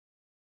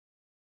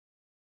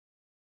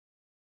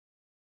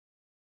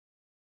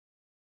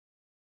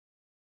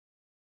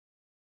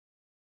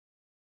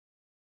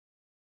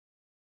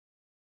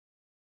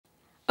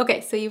Okay,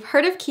 so you've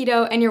heard of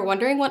keto and you're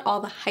wondering what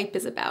all the hype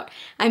is about.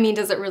 I mean,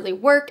 does it really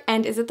work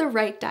and is it the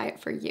right diet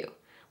for you?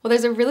 Well,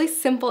 there's a really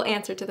simple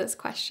answer to this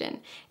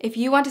question. If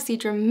you want to see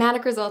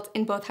dramatic results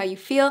in both how you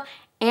feel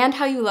and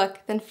how you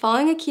look, then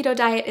following a keto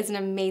diet is an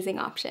amazing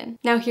option.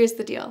 Now here's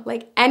the deal,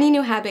 like any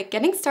new habit,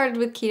 getting started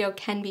with keto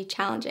can be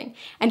challenging,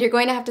 and you're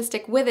going to have to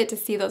stick with it to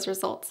see those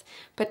results.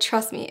 But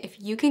trust me, if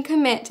you can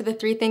commit to the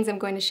 3 things I'm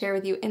going to share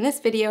with you in this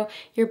video,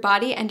 your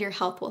body and your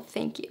health will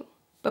thank you.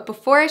 But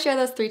before I share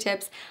those 3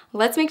 tips,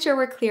 let's make sure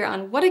we're clear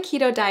on what a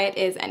keto diet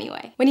is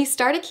anyway. When you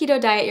start a keto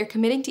diet, you're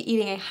committing to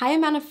eating a high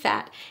amount of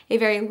fat, a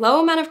very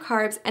low amount of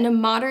carbs, and a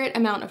moderate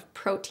amount of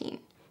protein.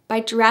 By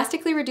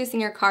drastically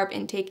reducing your carb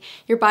intake,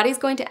 your body's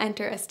going to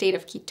enter a state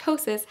of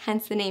ketosis,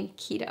 hence the name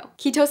keto.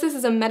 Ketosis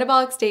is a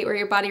metabolic state where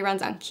your body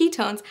runs on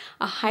ketones,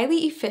 a highly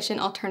efficient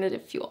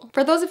alternative fuel.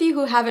 For those of you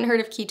who haven't heard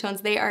of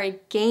ketones, they are a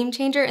game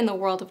changer in the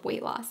world of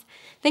weight loss.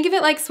 Think of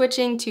it like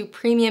switching to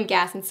premium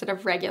gas instead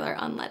of regular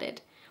unleaded.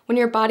 When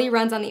your body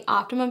runs on the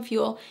optimum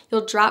fuel,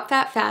 you'll drop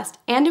fat fast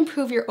and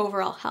improve your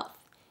overall health.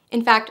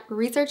 In fact,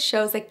 research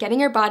shows that getting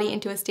your body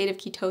into a state of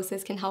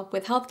ketosis can help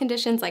with health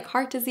conditions like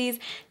heart disease,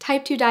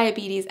 type 2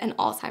 diabetes, and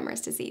Alzheimer's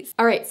disease.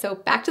 All right, so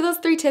back to those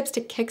 3 tips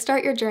to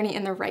kickstart your journey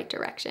in the right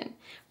direction.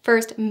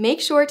 First,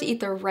 make sure to eat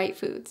the right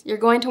foods. You're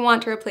going to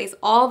want to replace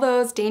all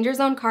those danger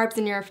zone carbs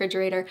in your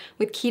refrigerator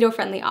with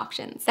keto-friendly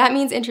options. That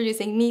means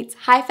introducing meats,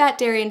 high-fat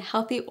dairy, and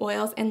healthy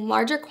oils in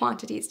larger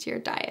quantities to your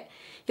diet.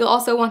 You'll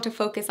also want to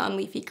focus on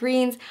leafy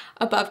greens,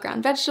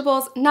 above-ground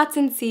vegetables, nuts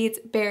and seeds,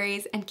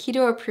 berries, and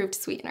keto-approved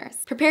sweeteners.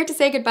 Prepare to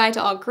say goodbye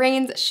to all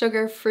grains,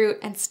 sugar, fruit,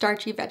 and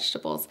starchy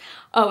vegetables.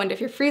 Oh, and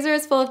if your freezer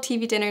is full of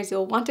TV dinners,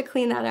 you'll want to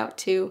clean that out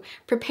too.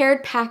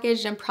 Prepared,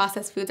 packaged, and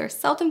processed foods are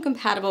seldom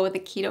compatible with a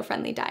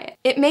keto-friendly diet.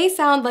 It may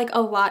sound like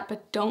a lot,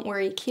 but don't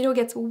worry, keto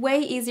gets way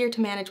easier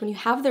to manage when you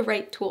have the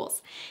right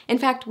tools. In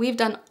fact, we've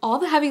done all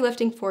the heavy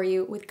lifting for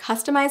you with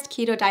customized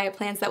keto diet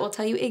plans that will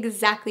tell you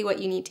exactly what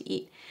you need to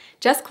eat.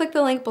 Just click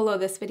the link below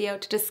this video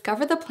to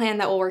discover the plan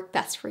that will work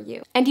best for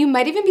you. And you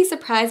might even be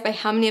surprised by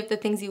how many of the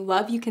things you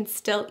love you can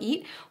still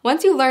eat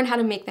once you learn how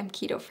to make them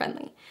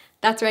keto-friendly.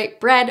 That's right,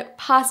 bread,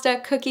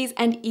 pasta, cookies,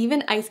 and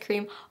even ice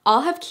cream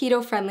all have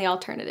keto-friendly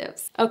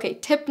alternatives. Okay,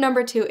 tip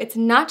number 2, it's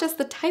not just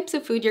the types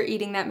of food you're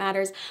eating that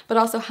matters, but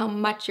also how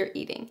much you're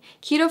eating.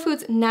 Keto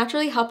foods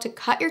naturally help to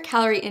cut your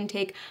calorie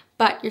intake,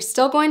 but you're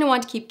still going to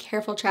want to keep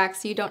careful track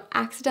so you don't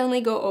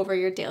accidentally go over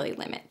your daily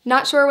limit.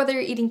 Not sure whether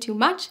you're eating too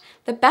much?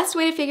 The best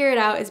way to figure it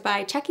out is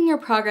by checking your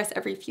progress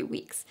every few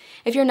weeks.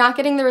 If you're not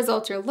getting the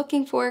results you're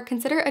looking for,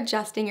 consider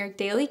adjusting your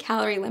daily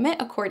calorie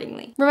limit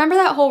accordingly. Remember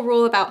that whole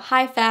rule about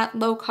high fat,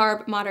 low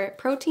carb, moderate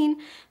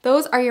protein?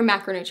 Those are your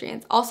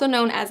macronutrients, also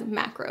known as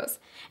macros.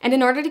 And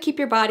in order to keep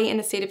your body in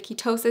a state of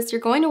ketosis, you're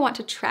going to want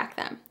to track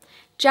them.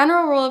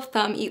 General rule of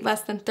thumb, eat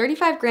less than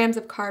 35 grams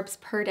of carbs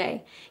per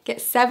day. Get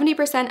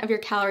 70% of your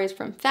calories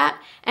from fat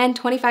and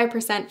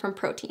 25% from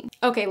protein.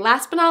 Okay,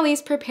 last but not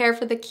least, prepare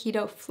for the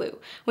keto flu.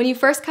 When you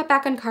first cut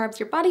back on carbs,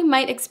 your body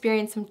might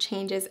experience some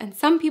changes, and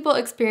some people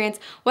experience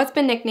what's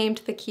been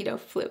nicknamed the keto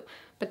flu.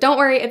 But don't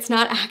worry, it's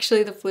not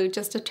actually the flu,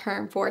 just a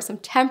term for some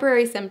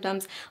temporary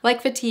symptoms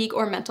like fatigue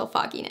or mental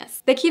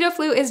fogginess. The keto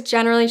flu is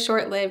generally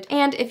short-lived,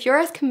 and if you're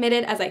as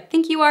committed as I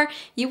think you are,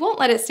 you won't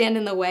let it stand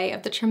in the way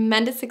of the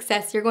tremendous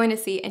success you're going to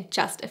see in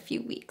just a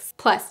few weeks.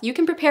 Plus, you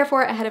can prepare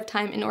for it ahead of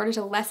time in order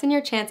to lessen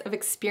your chance of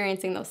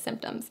experiencing those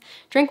symptoms.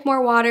 Drink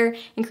more water,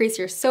 increase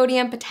your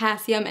sodium,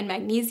 potassium, and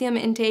magnesium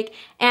intake,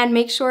 and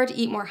make sure to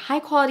eat more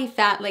high-quality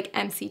fat like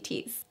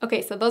MCTs.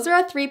 Okay, so those are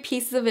our 3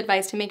 pieces of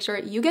advice to make sure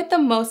you get the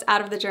most out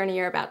of the journey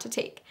you're about to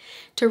take.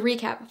 To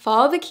recap,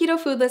 follow the keto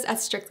food list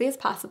as strictly as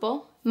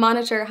possible,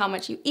 monitor how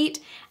much you eat,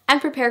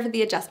 and prepare for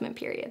the adjustment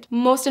period.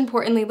 Most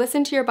importantly,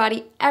 listen to your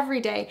body every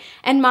day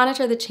and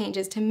monitor the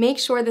changes to make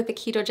sure that the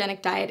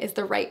ketogenic diet is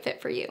the right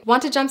fit for you.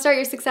 Want to jumpstart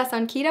your success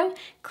on keto?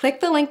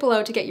 Click the link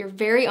below to get your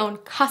very own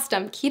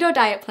custom keto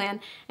diet plan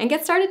and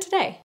get started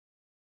today.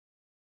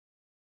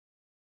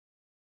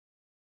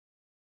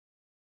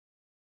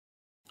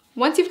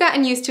 Once you've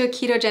gotten used to a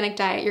ketogenic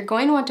diet, you're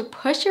going to want to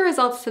push your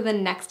results to the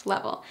next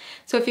level.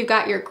 So if you've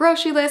got your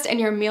grocery list and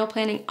your meal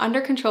planning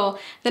under control,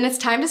 then it's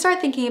time to start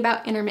thinking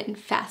about intermittent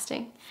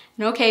fasting.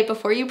 And okay,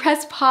 before you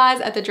press pause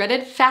at the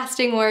dreaded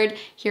fasting word,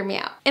 hear me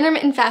out.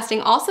 Intermittent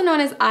fasting, also known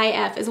as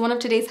IF, is one of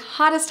today's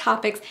hottest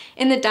topics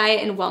in the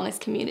diet and wellness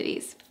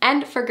communities.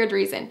 And for good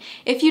reason.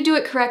 If you do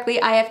it correctly,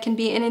 IF can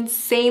be an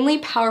insanely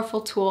powerful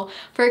tool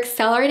for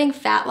accelerating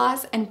fat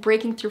loss and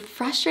breaking through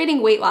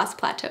frustrating weight loss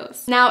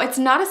plateaus. Now, it's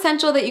not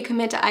essential that you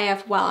commit to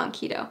IF while on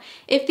keto.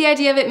 If the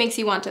idea of it makes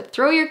you want to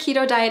throw your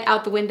keto diet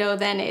out the window,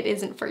 then it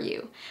isn't for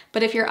you.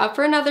 But if you're up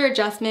for another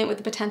adjustment with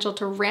the potential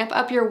to ramp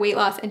up your weight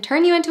loss and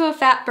turn you into a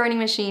fat burning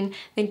machine,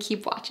 then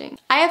keep watching.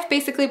 IF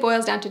basically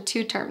boils down to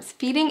 2 terms,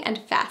 feeding and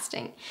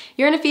fasting.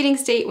 You're in a feeding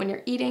state when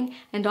you're eating,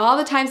 and all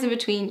the times in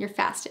between, you're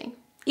fasting.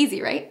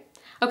 Easy, right?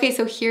 Okay,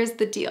 so here's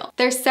the deal.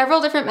 There's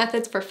several different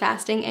methods for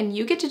fasting, and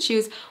you get to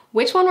choose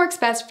Which one works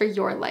best for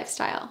your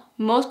lifestyle?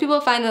 Most people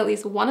find that at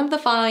least one of the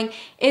following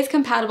is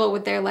compatible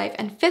with their life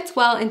and fits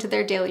well into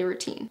their daily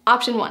routine.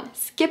 Option 1,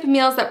 skip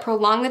meals that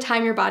prolong the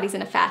time your body's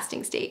in a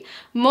fasting state.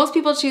 Most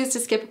people choose to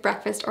skip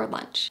breakfast or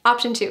lunch.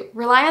 Option 2,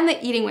 rely on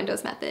the eating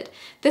windows method.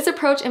 This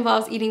approach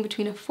involves eating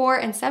between a 4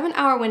 and 7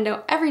 hour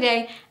window every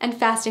day and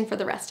fasting for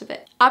the rest of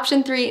it.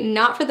 Option 3,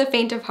 not for the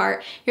faint of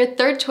heart. Your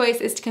third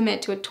choice is to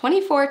commit to a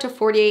 24 to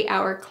 48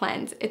 hour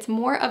cleanse. It's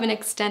more of an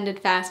extended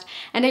fast,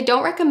 and I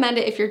don't recommend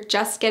it if you're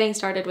just getting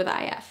started with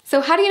IF.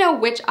 So how do you know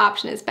which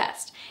option is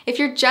best? If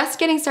you're just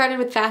getting started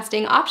with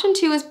fasting, option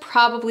 2 is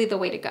probably the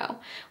way to go.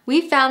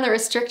 We found that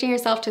restricting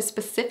yourself to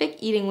specific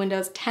eating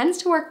windows tends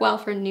to work well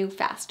for new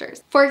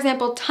fasters. For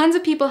example, tons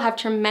of people have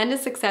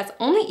tremendous success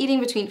only eating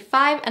between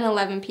 5 and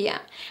 11 p.m.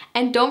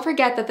 And don't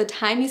forget that the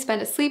time you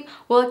spend asleep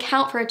will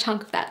account for a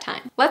chunk of that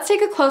time. Let's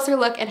take a closer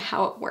look at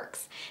how it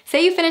works.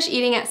 Say you finish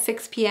eating at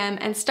 6 p.m.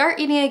 and start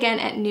eating again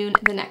at noon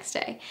the next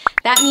day.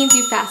 That means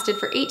you fasted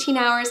for 18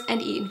 hours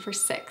and eaten for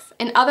 6.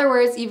 In other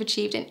words, you've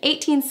achieved an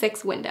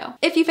 18-6 window.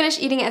 If you finish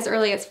eating as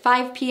early as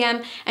 5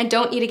 p.m. and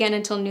don't eat again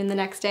until noon the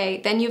next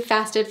day, then you've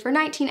fasted for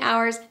 19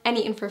 hours and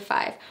eaten for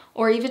 5,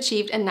 or you've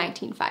achieved a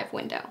 19-5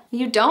 window.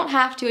 You don't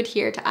have to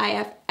adhere to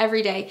IF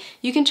every day.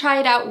 You can try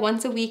it out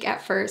once a week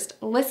at first,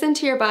 listen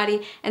to your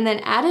body, and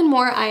then add in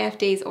more IF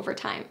days over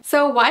time.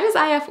 So why does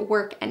IF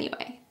work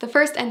anyway? The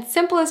first and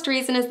simplest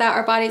reason is that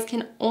our bodies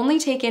can only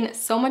take in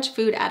so much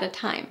food at a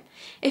time.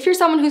 If you're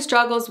someone who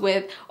struggles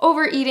with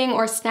overeating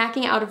or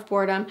snacking out of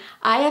boredom,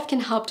 IF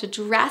can help to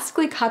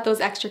drastically cut those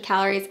extra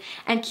calories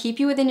and keep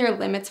you within your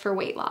limits for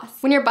weight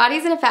loss. When your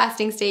body's in a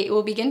fasting state, it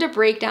will begin to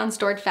break down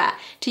stored fat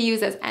to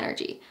use as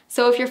energy.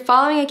 So if you're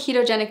following a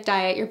ketogenic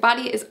diet, your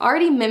body is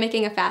already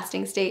mimicking a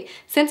fasting state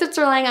since it's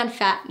relying on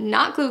fat,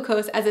 not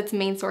glucose, as its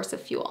main source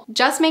of fuel.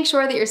 Just make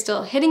sure that you're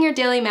still hitting your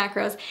daily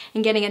macros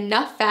and getting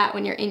enough fat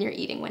when you're in your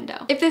eating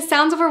window. If this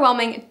sounds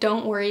overwhelming,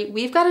 don't worry.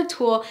 We've got a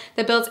tool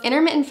that builds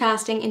intermittent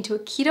fasting into a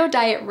keto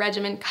diet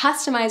regimen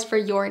customized for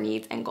your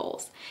needs and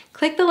goals.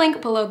 Click the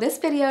link below this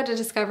video to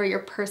discover your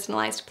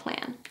personalized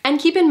plan. And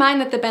keep in mind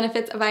that the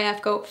benefits of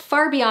IF go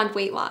far beyond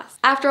weight loss.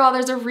 After all,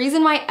 there's a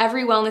reason why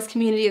every wellness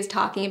community is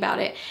talking about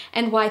it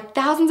and why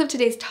thousands of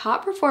today's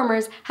top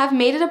performers have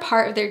made it a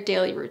part of their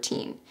daily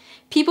routine.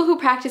 People who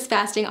practice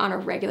fasting on a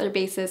regular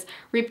basis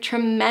reap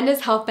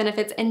tremendous health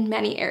benefits in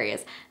many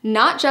areas,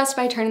 not just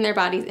by turning their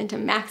bodies into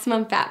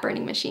maximum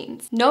fat-burning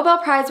machines. Nobel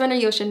Prize winner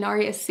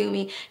Yoshinari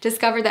Asumi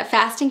discovered that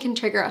fasting can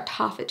trigger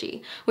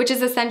autophagy, which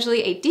is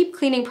essentially a deep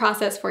cleaning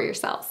process for your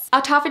cells.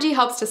 Autophagy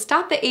helps to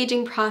stop the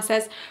aging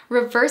process,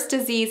 reverse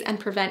disease, and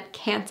prevent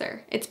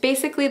cancer. It's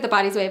basically the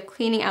body's way of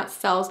cleaning out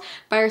cells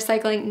by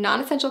recycling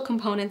non-essential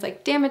components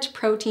like damaged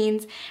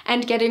proteins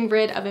and getting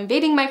rid of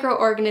invading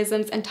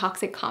microorganisms and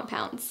toxic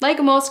compounds.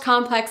 Like most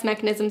complex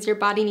mechanisms, your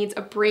body needs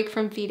a break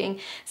from feeding,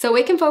 so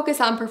it can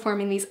focus on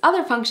performing these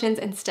other functions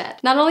instead.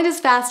 Not only does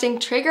fasting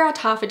trigger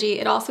autophagy,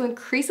 it also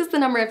increases the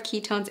number of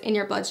ketones in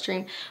your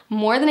bloodstream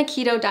more than a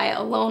keto diet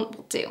alone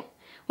will do.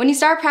 When you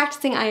start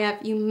practicing IF,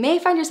 you may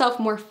find yourself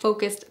more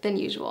focused than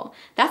usual.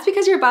 That's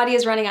because your body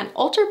is running on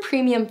ultra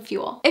premium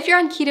fuel. If you're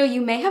on keto,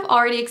 you may have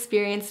already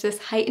experienced this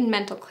heightened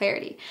mental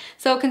clarity.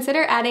 So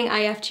consider adding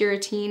IF to your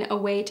routine, a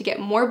way to get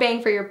more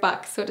bang for your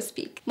buck, so to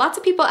speak. Lots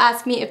of people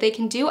ask me if they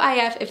can do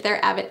IF if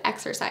they're avid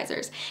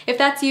exercisers. If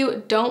that's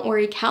you, don't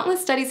worry.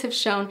 Countless studies have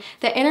shown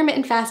that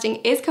intermittent fasting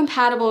is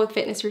compatible with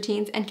fitness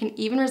routines and can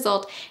even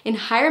result in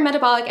higher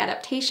metabolic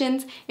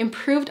adaptations,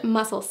 improved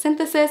muscle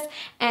synthesis,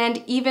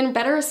 and even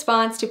better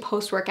response to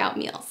post-workout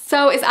meals.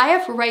 So is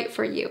IF right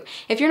for you?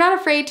 If you're not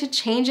afraid to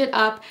change it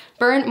up,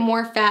 burn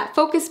more fat,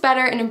 focus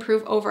better, and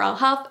improve overall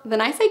health,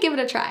 then I say give it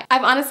a try.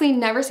 I've honestly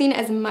never seen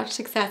as much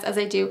success as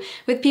I do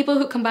with people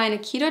who combine a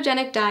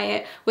ketogenic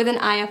diet with an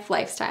IF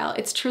lifestyle.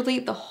 It's truly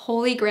the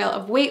holy grail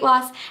of weight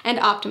loss and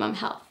optimum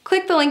health.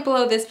 Click the link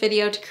below this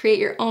video to create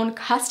your own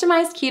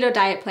customized keto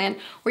diet plan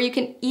where you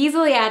can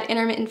easily add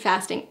intermittent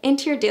fasting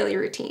into your daily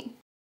routine.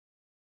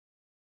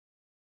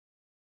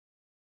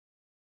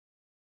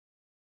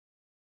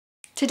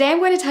 Today I'm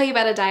going to tell you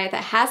about a diet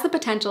that has the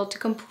potential to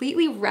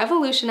completely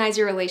revolutionize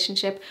your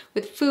relationship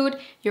with food,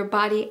 your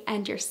body,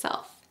 and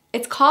yourself.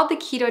 It's called the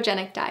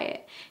ketogenic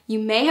diet. You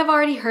may have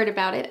already heard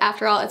about it.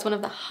 After all, it's one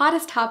of the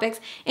hottest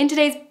topics in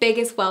today's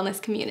biggest wellness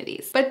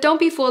communities. But don't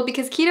be fooled,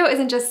 because keto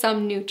isn't just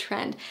some new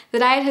trend. The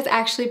diet has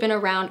actually been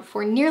around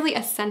for nearly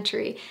a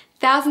century.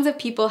 Thousands of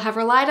people have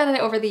relied on it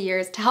over the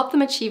years to help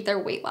them achieve their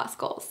weight loss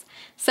goals.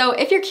 So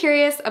if you're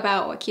curious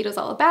about what keto is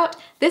all about,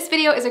 this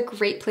video is a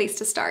great place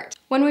to start.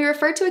 When we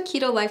refer to a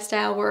keto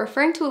lifestyle, we're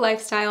referring to a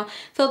lifestyle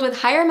filled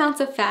with higher amounts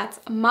of fats,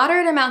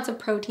 moderate amounts of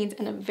proteins,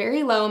 and a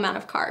very low amount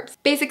of carbs.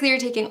 Basically, you're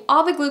taking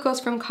all the glucose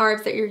from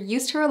carbs that you're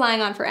used to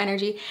relying on for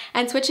energy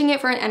and switching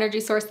it for an energy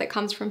source that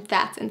comes from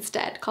fats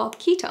instead, called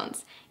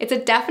ketones. It's a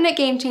definite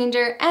game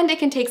changer, and it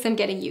can take some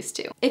getting used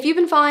to. If you've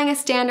been following a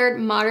standard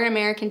modern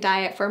American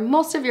diet for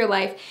most of your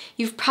life,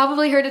 you've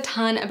probably heard a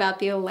ton about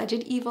the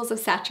alleged evils of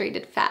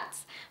saturated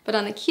fats. But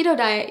on the keto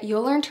diet,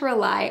 you'll learn to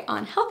rely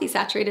on healthy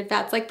saturated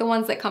fats like the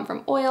ones that come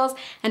from oils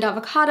and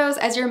avocados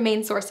as your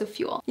main source of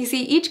fuel. You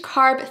see, each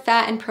carb,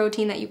 fat, and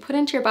protein that you put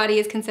into your body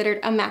is considered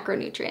a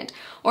macronutrient,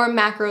 or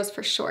macros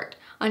for short.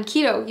 On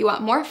keto, you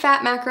want more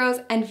fat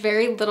macros and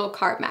very little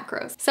carb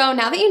macros. So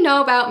now that you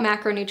know about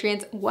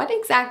macronutrients, what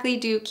exactly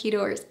do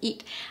ketoers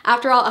eat?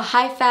 After all, a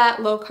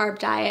high-fat, low-carb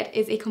diet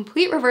is a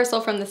complete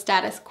reversal from the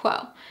status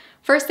quo.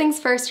 First things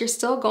first, you're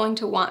still going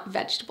to want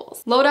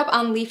vegetables. Load up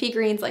on leafy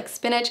greens like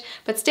spinach,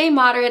 but stay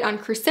moderate on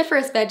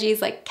cruciferous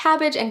veggies like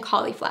cabbage and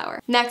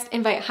cauliflower. Next,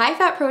 invite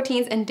high-fat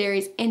proteins and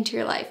dairies into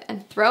your life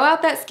and throw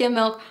out that skim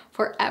milk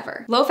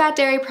forever. Low-fat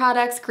dairy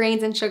products,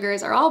 grains, and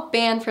sugars are all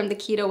banned from the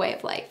keto way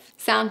of life.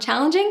 Sound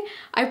challenging?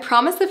 I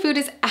promise the food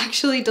is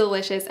actually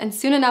delicious, and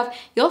soon enough,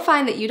 you'll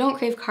find that you don't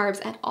crave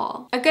carbs at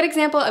all. A good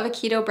example of a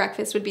keto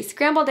breakfast would be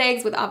scrambled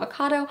eggs with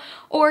avocado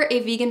or a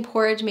vegan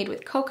porridge made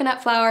with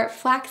coconut flour,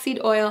 flaxseed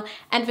oil,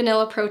 and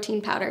vanilla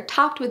protein powder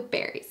topped with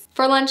berries.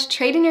 For lunch,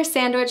 trade in your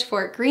sandwich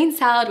for a green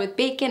salad with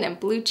bacon and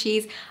blue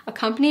cheese,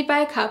 accompanied by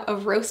a cup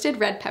of roasted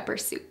red pepper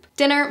soup.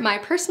 Dinner, my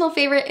personal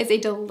favorite, is a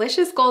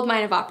delicious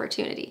goldmine of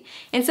opportunity.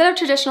 Instead of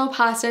traditional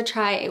pasta,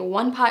 try a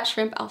one-pot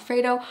shrimp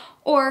Alfredo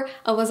or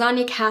a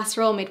lasagna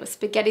casserole made with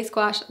spaghetti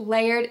squash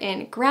layered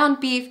in ground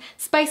beef,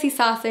 spicy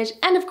sausage,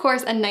 and of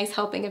course a nice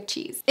helping of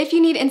cheese. If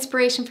you need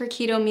inspiration for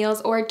keto meals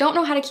or don't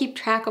know how to keep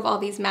track of all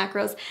these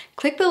macros,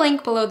 click the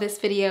link below this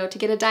video to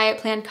get a diet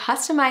plan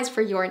customized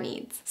for your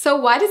needs. So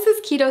why does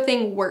this keto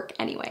thing work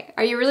anyway?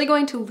 Are you really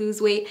going to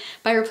lose weight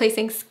by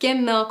replacing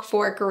skim milk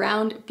for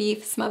ground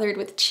beef smothered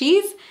with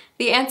cheese?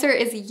 The answer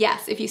is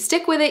yes. If you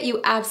stick with it,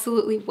 you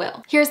absolutely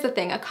will. Here's the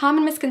thing, a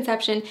common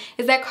misconception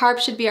is that carbs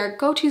should be our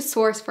go-to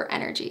source for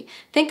energy.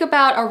 Think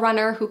about a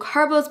runner who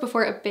carb loads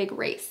before a big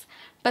race.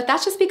 But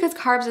that's just because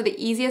carbs are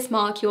the easiest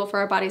molecule for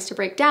our bodies to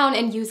break down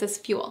and use as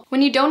fuel.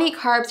 When you don't eat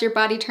carbs, your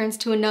body turns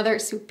to another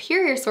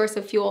superior source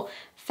of fuel,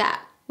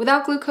 fat.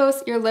 Without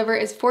glucose, your liver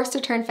is forced to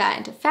turn fat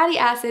into fatty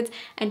acids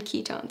and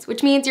ketones,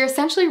 which means you're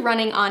essentially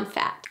running on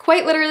fat.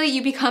 Quite literally,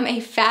 you become a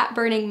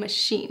fat-burning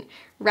machine.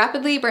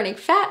 Rapidly burning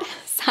fat?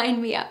 Sign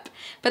me up.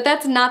 But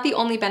that's not the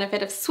only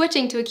benefit of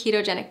switching to a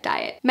ketogenic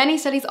diet. Many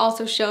studies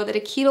also show that a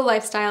keto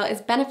lifestyle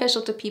is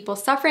beneficial to people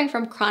suffering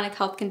from chronic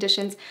health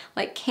conditions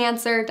like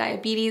cancer,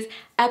 diabetes,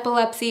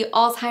 epilepsy,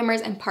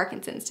 Alzheimer's, and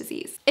Parkinson's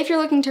disease. If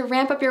you're looking to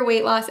ramp up your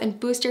weight loss and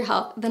boost your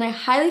health, then I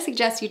highly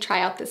suggest you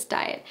try out this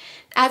diet.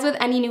 As with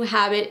any new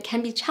habit, it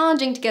can be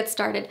challenging to get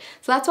started,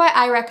 so that's why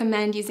I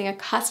recommend using a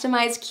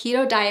customized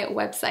keto diet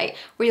website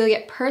where you'll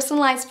get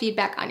personalized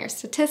feedback on your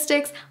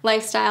statistics,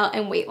 lifestyle,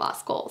 and weight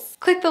loss goals.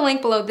 Click the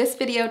link below this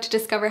video to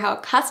discover how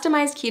a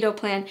customized keto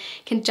plan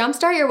can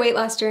jumpstart your weight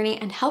loss journey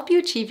and help you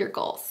achieve your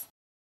goals.